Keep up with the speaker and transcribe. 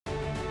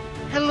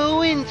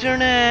Hello,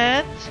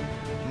 Internet!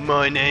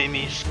 My name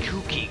is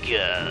Cookie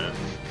Ghost.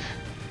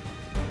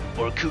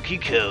 Or Cookie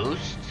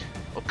Coast.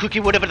 Or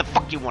Cookie whatever the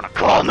fuck you wanna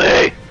call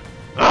me!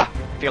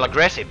 Feel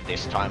aggressive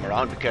this time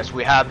around because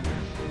we have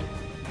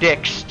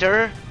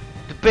Dexter,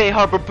 the Bay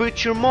Harbor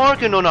Butcher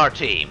Morgan on our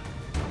team.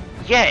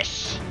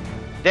 Yes!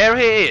 There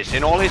he is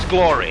in all his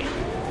glory.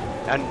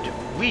 And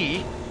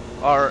we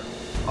are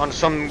on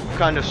some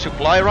kind of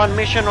supply run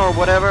mission or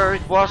whatever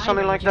it was,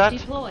 something like that.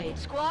 Deployed.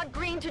 Squad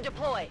green to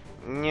deploy.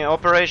 Yeah,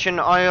 Operation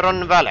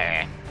Iron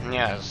Valley.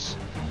 Yes.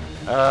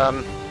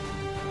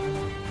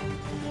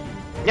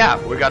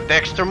 Yeah, we got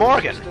Dexter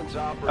Morgan.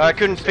 I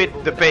couldn't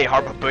fit the Bay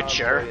Harbor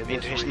Butcher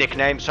into his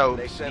nickname, so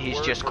he's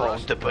just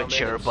called the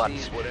Butcher, but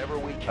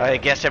I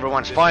guess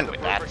everyone's fine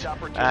with that.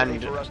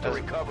 And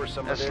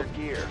as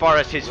far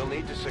as his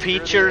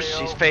features,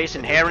 his face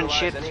and hair and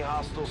shit,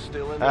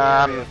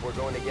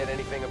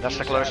 that's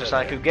the closest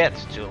I could get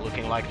to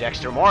looking like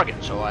Dexter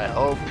Morgan, so I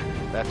hope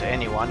that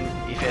anyone,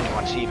 if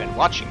anyone's even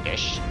watching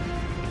this,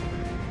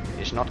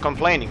 is not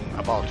complaining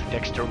about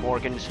Dexter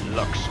Morgan's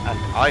looks, and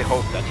I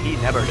hope that he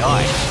never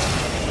dies,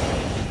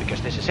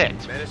 because this is it.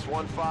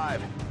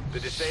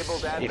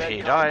 If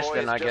he dies,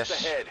 then I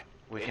guess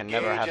we can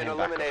never have him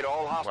back.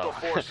 Well,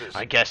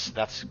 I guess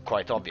that's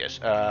quite obvious.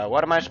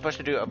 What am I supposed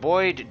to do?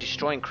 Avoid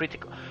destroying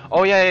critical...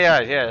 Oh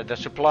yeah, the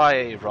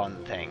supply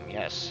run thing,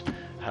 yes.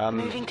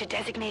 Moving to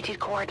designated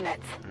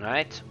coordinates.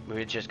 Right,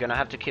 we're just gonna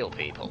have to kill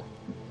people.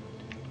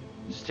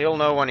 Still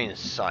no one in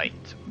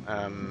sight.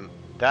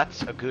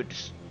 That's a good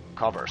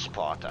cover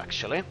spot,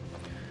 actually.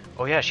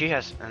 Oh yeah, she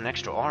has an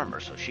extra armor,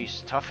 so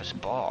she's tough as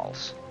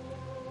balls.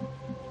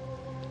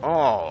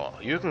 Oh,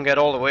 you can get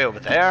all the way over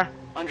there?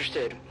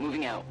 Understood.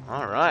 Moving out.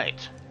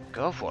 Alright,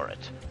 go for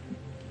it.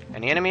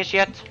 Any enemies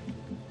yet?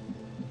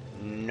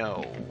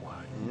 No.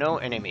 No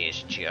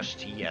enemies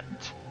just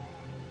yet.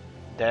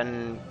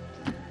 Then...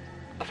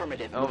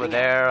 Affirmative. Over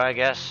there, I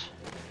guess.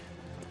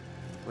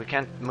 We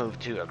can't move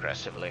too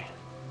aggressively.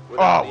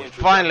 Oh, we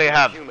finally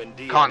have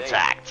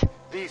contact.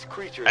 These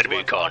creatures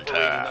Enemy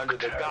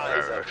contact.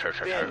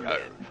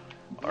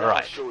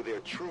 Alright. Show their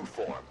true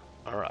form.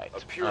 Alright.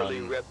 A purely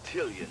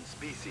reptilian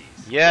species.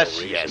 Yes.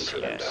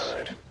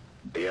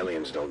 The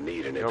aliens don't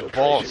need an Your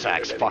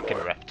ballsack's fucking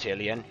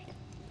reptilian.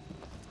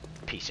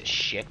 Piece of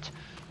shit.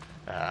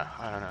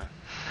 I don't know.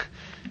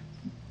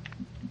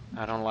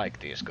 I don't like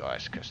these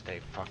guys because they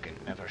fucking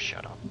never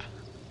shut up.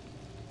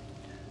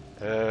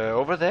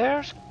 Over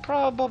there's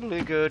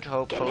probably good,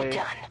 hopefully. Get it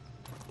done.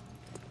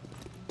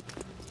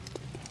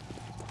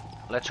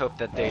 Let's hope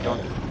that they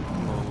don't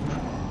move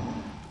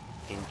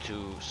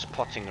into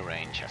spotting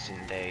range, as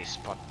in they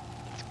spot...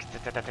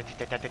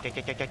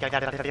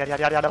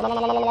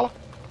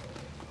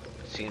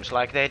 Seems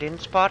like they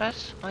didn't spot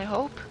us, I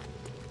hope.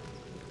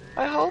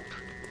 I hope.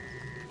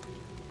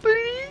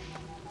 Please.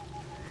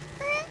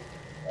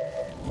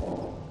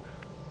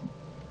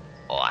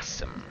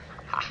 Awesome.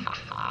 Ha ha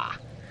ha.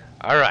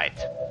 Alright.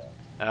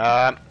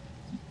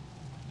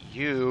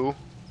 You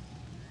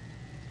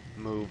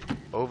move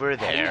over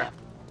there.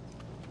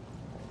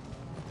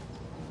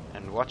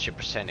 And what's your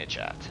percentage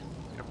at?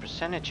 Your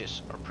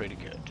percentages are pretty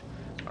good.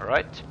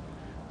 Alright.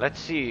 Let's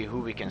see who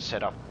we can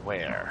set up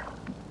where.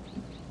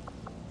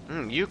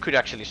 You could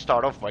actually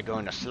start off by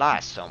going to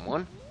slash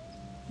someone.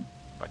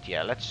 But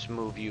yeah, let's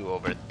move you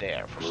over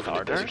there for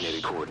starters.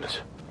 Designated coordinates.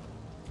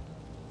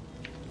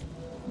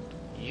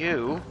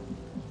 You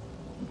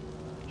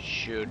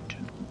should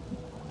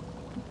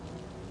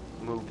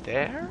move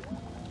there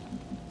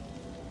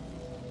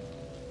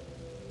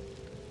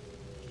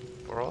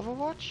for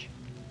Overwatch.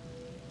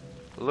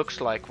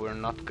 Looks like we're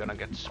not gonna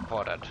get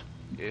spotted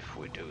if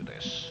we do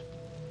this.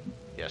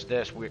 Yes,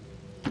 there's we.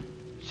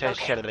 Says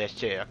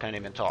okay. I can't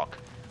even talk.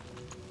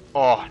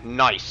 Oh,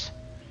 nice.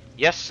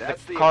 Yes,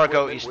 the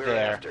cargo is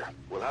there.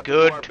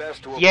 Good.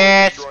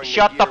 Yes,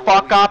 shut the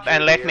fuck up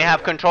and let me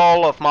have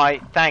control of my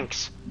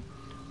tanks.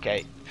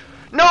 Okay.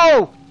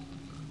 No!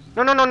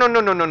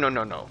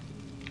 No.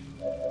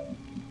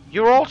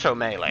 You're also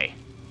melee.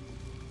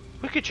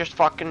 We could just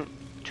fucking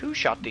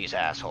two-shot these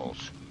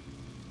assholes.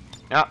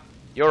 Yeah,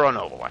 you're on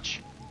Overwatch.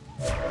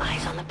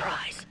 Eyes on the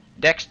prize.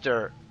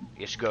 Dexter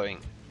is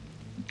going.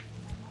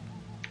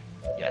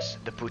 Yes,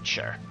 the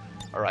Butcher.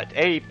 Alright,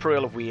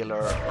 April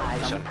Wheeler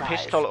is on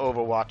Pistol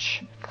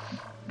Overwatch.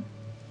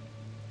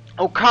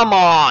 Oh, come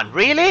on!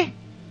 Really?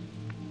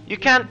 You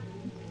can't...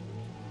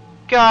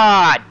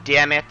 God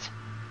damn it.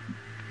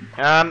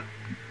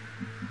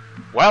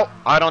 Well,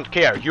 I don't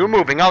care. You're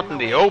moving out in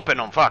the open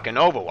on fucking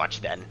Overwatch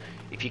then.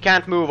 If you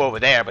can't move over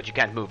there, but you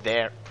can't move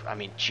there, I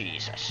mean,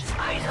 Jesus.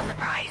 Eyes on the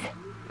prize.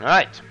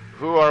 Alright,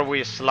 who are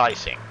we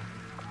slicing?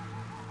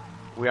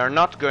 We are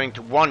not going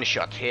to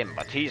one-shot him,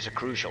 but he's a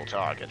crucial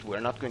target. We're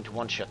not going to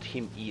one-shot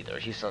him either.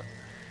 He's a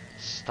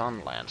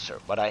stun lancer,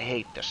 but I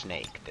hate the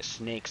snake. The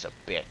snake's a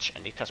bitch,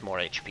 and it has more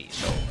HP,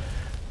 so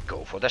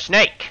go for the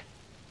snake.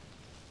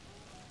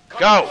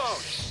 Go!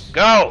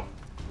 Go!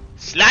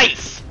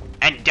 Slice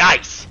and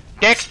dice!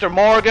 Dexter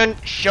Morgan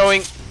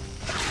showing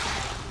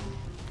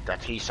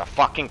that he's a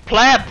fucking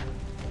pleb!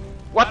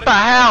 What the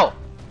hell?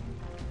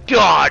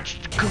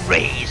 dodged,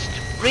 grazed.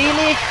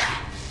 Really?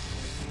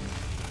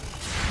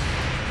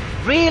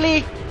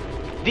 Really?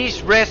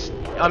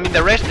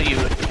 The rest of you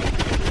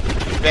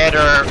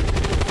better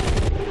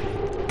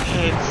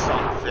hit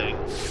something.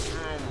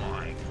 Oh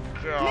my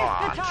god.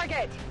 Miss the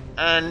target.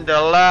 And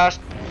the last...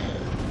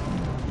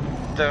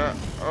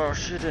 Oh,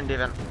 she didn't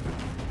even...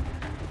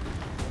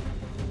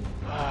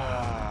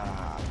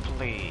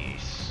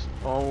 Please.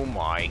 Oh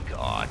my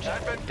god.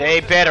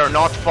 They better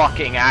not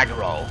fucking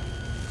aggro.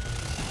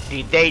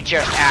 Did they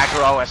just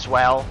aggro as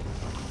well?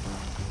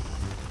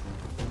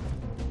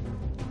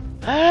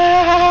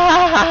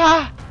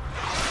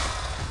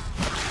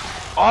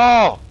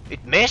 Oh,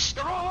 it missed?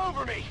 They're all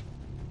over me.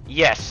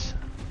 Yes,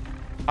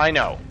 I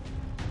know.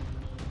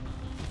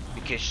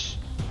 Because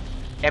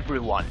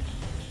everyone,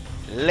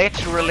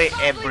 literally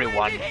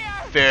everyone,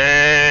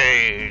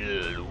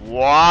 failed.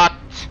 What?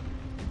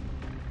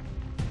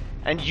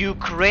 And you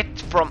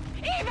crit from...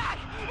 Evac!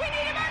 We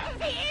need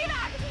emergency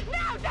evac!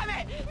 Now, damn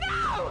it!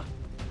 Now!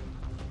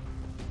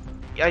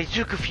 I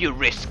took a few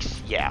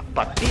risks, yeah,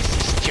 but this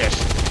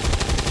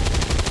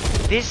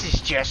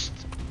is just...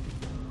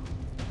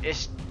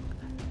 It's...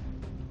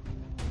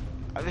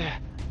 Yeah.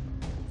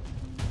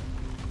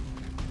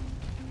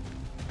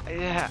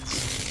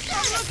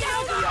 Get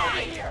over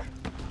here!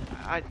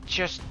 I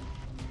just...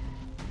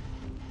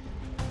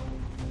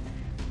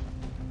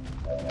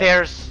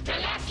 There's...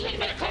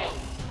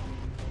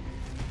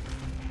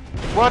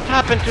 What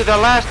happened to the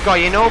last guy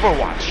in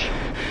Overwatch?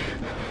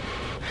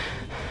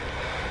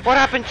 What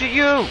happened to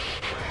you?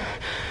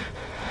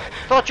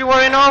 Thought you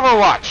were in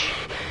Overwatch.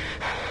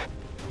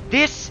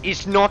 This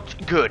is not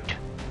good.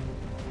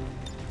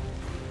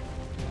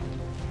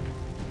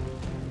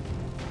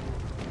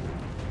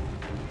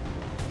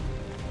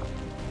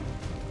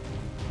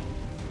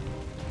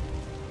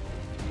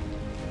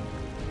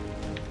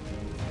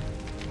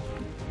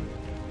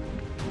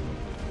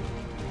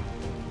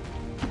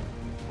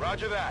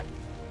 Roger that.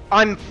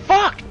 I'm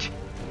fucked!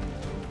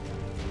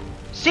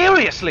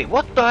 Seriously,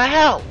 what the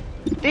hell?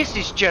 This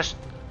is just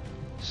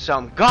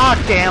some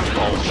goddamn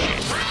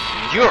bullshit.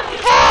 You're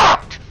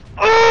fucked!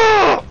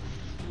 Ugh!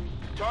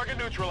 Target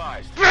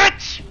neutralized.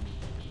 Bitch!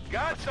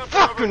 Got something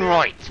Fucking over here.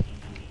 right!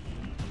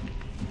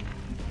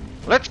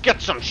 Let's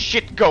get some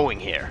shit going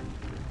here.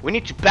 We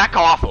need to back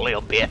off a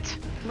little bit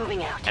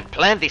Moving out. and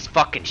plan this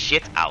fucking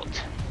shit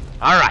out.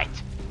 Alright.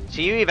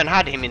 So you even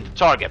had him in the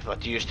target,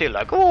 but you're still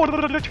like, oh,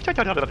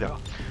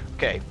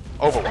 okay,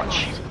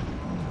 Overwatch.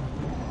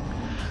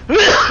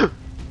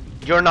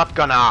 You're not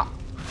gonna...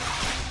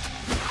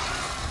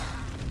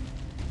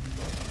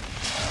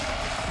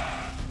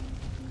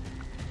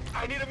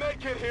 I need a med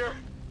kit here.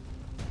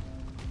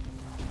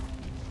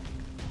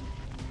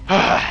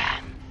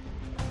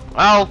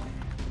 Well...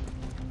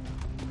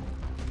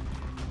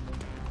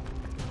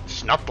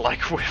 It's not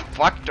like we're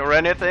fucked or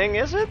anything,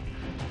 is it?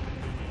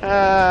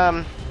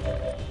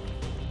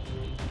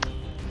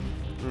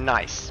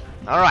 Nice.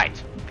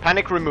 Alright.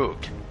 Panic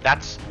removed.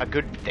 That's a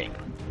good thing.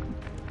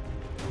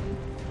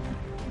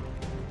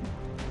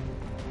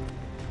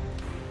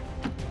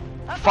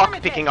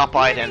 Fuck picking up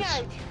items.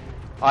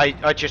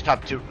 I just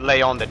have to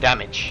lay on the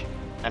damage.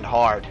 And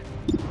hard.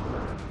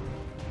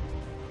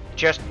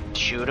 Just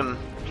shoot him,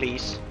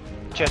 please.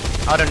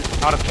 Just, I don't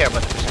care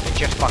about the percentage.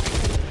 Just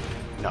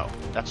fucking... No,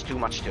 that's too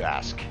much to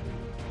ask.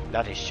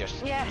 That is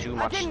just too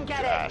much to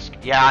ask.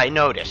 Yeah, I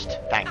noticed.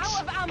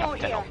 Thanks,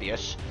 Captain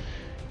Obvious.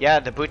 Yeah,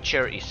 the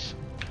butcher is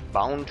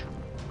bound.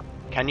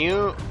 Can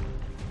you...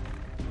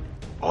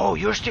 Oh,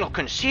 you're still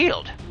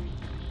concealed.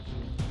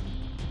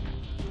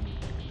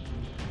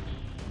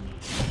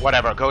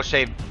 Whatever, go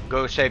save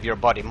your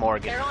buddy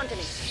Morgan. They're onto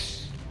me.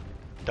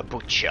 The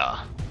butcher.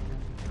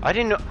 I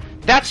didn't know...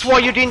 That's why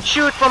you didn't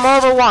shoot from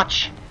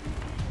Overwatch!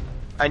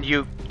 And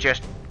you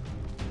just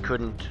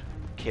couldn't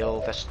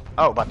kill this...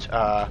 Oh, but,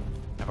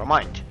 never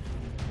mind.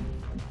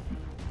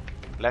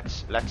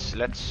 Let's,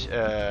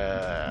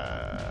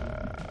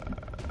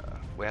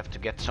 we have to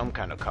get some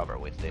kind of cover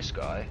with this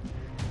guy.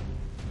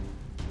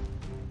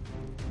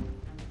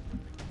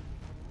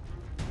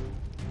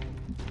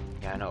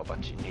 Yeah, I know,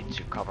 but you need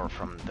to cover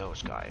from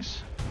those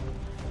guys.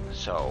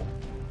 So...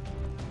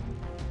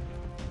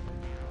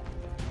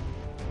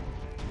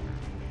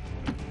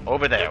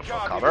 Over there for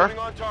cover.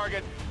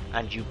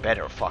 And you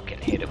better fucking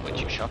hit him with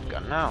your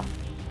shotgun now.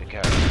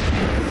 Because...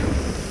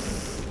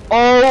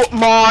 Oh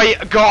my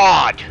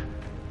god!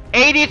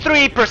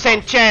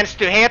 83% chance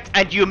to hit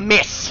and you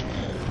miss.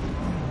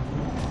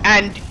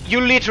 And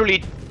you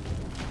literally...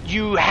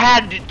 You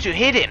had to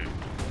hit him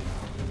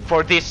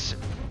for this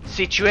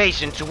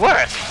situation to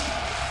work.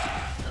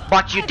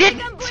 But you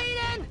didn't.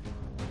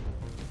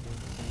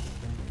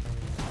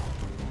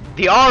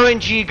 The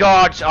RNG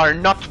guards are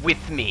not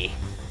with me.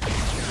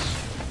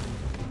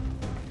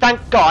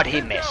 Thank God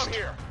he missed.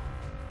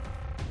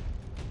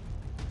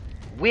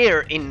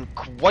 We're in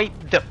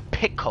quite the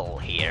pickle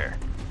here.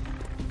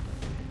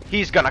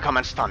 He's gonna come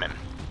and stun him.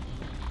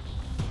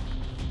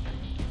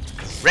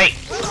 Great.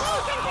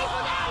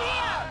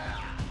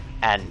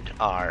 And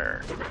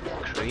our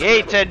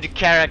created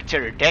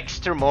character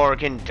Dexter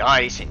Morgan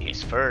dies in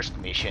his first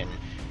mission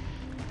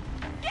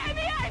Get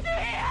me out of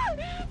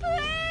here!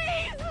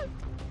 Please!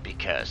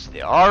 because the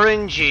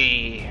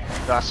RNG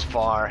thus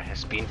far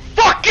has been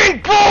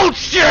fucking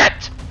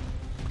bullshit!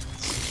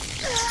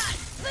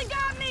 They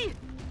got me!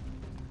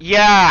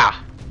 Yeah,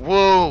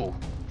 woo.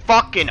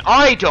 Fucking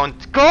I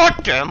don't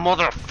goddamn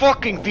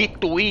motherfucking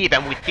vittu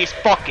even with this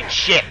fucking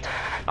shit.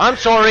 I'm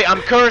sorry,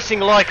 I'm cursing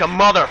like a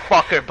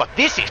motherfucker, but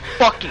this is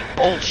fucking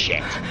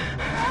bullshit.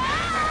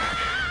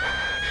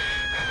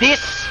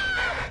 This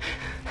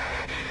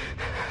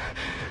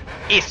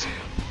is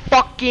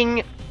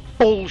fucking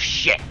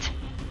bullshit.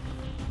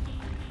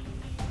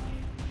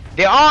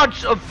 The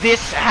odds of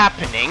this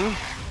happening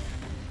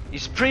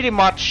is pretty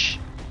much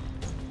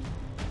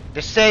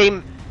the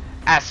same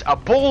as a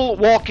bull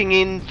walking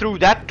in through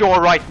that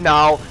door right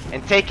now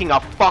and taking a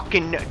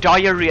fucking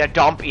diarrhea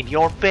dump in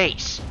your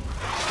face.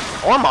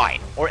 Or mine,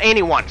 or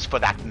anyone's for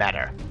that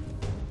matter.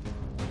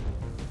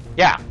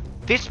 Yeah,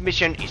 this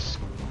mission is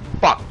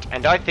fucked,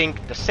 and I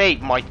think the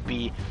save might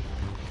be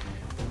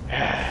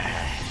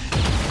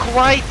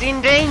quite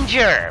in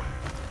danger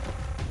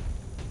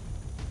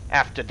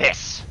after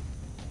this.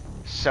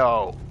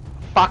 So,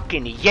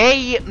 fucking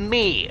yay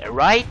me,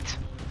 right?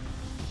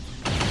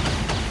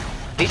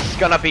 This is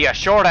gonna be a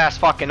short-ass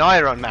fucking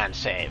Iron Man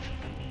save.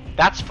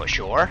 That's for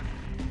sure.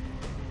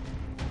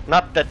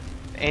 Not that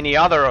any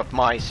other of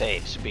my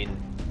saves been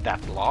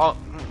that long,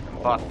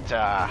 but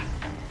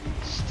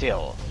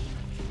still.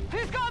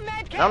 Who's got a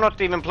med kit? I'm not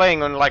even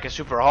playing on like a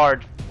super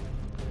hard.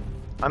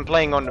 I'm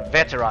playing on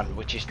veteran,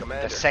 which is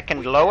Commander, the second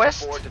we lowest.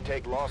 can't afford to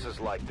take losses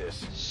like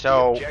this.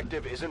 So- the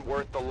objective isn't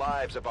worth the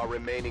lives of our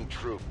remaining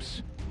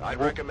troops. I'd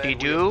Whoop-de-doo.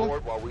 recommend we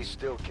abort while we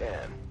still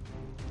can.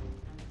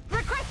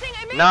 Requesting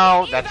immediate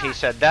Now that evac. he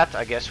said that,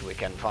 I guess we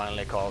can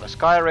finally call the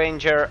Sky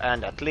Ranger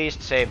and at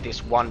least save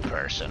this one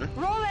person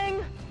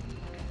Rolling!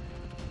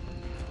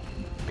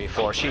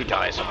 before she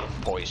dies of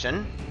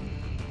poison.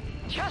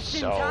 Just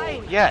in So,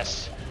 time!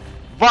 yes.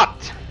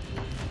 But,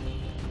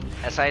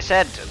 as I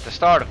said at the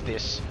start of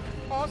this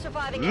All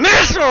surviving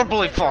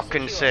miserably individuals are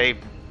fucking secure. save,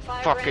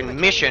 Fire fucking ram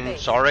mission,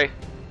 returning sorry.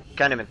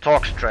 Can't even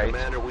talk straight.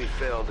 Commander, we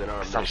failed in our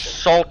mission. I'm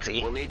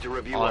salty. We'll need to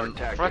review our I'm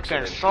tactics freaking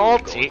and improve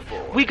salty. going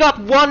forward. We got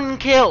one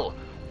kill!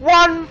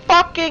 One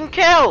fucking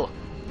kill!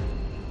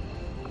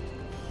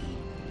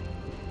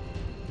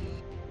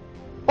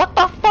 What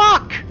the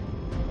fuck?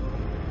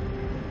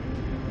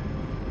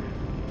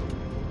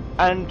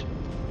 And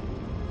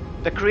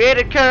the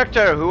created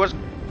character who was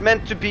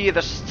meant to be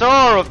the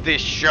star of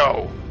this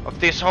show, of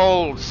this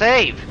whole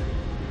save,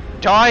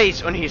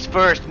 dies on his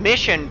first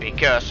mission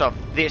because of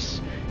this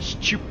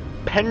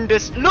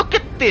stupendous. Look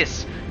at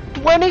this!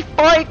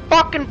 25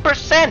 fucking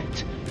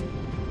 %!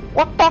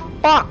 What the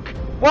fuck?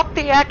 What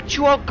the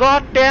actual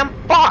goddamn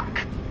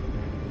fuck?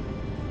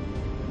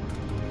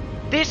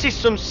 This is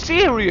some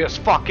serious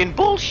fucking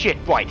bullshit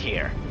right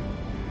here.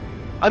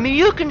 I mean,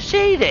 you can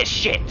say this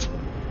shit.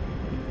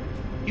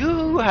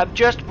 You have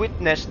just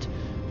witnessed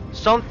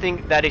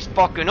something that is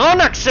fucking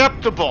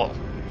unacceptable.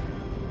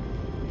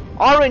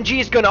 RNG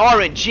is gonna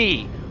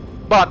RNG,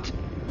 but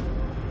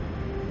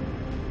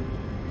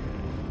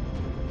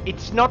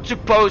it's not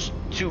supposed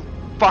to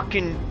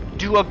fucking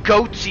do a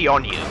goatsy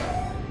on you.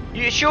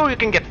 Sure, you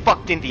can get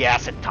fucked in the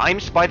ass at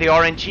times by the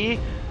RNG,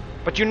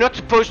 but you're not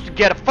supposed to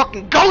get a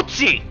fucking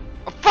goatsy!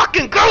 A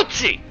fucking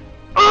goatsy!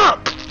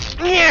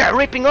 Yeah,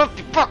 ripping off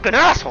the fucking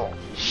asshole!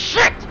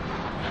 Shit!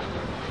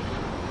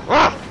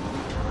 Ugh.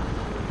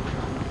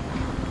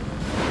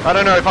 I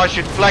don't know if I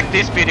should flag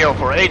this video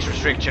for age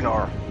restriction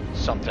or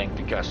something,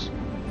 because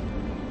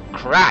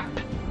crap!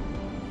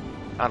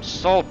 I'm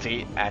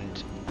salty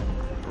and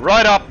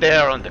right up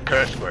there on the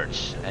curse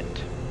words and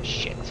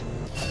shit.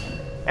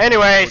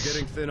 Anyways, We're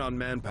getting thin on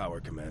manpower,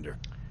 Commander.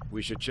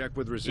 We should check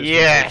with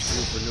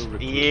Resistance HQ for new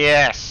recruits.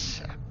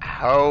 yes.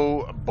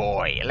 Oh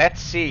boy,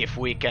 let's see if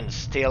we can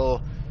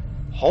still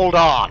hold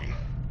on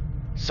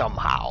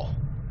somehow.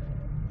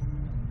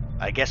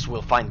 I guess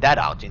we'll find that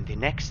out in the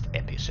next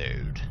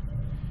episode.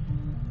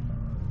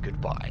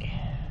 Goodbye.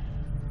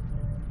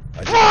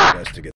 I did my best to get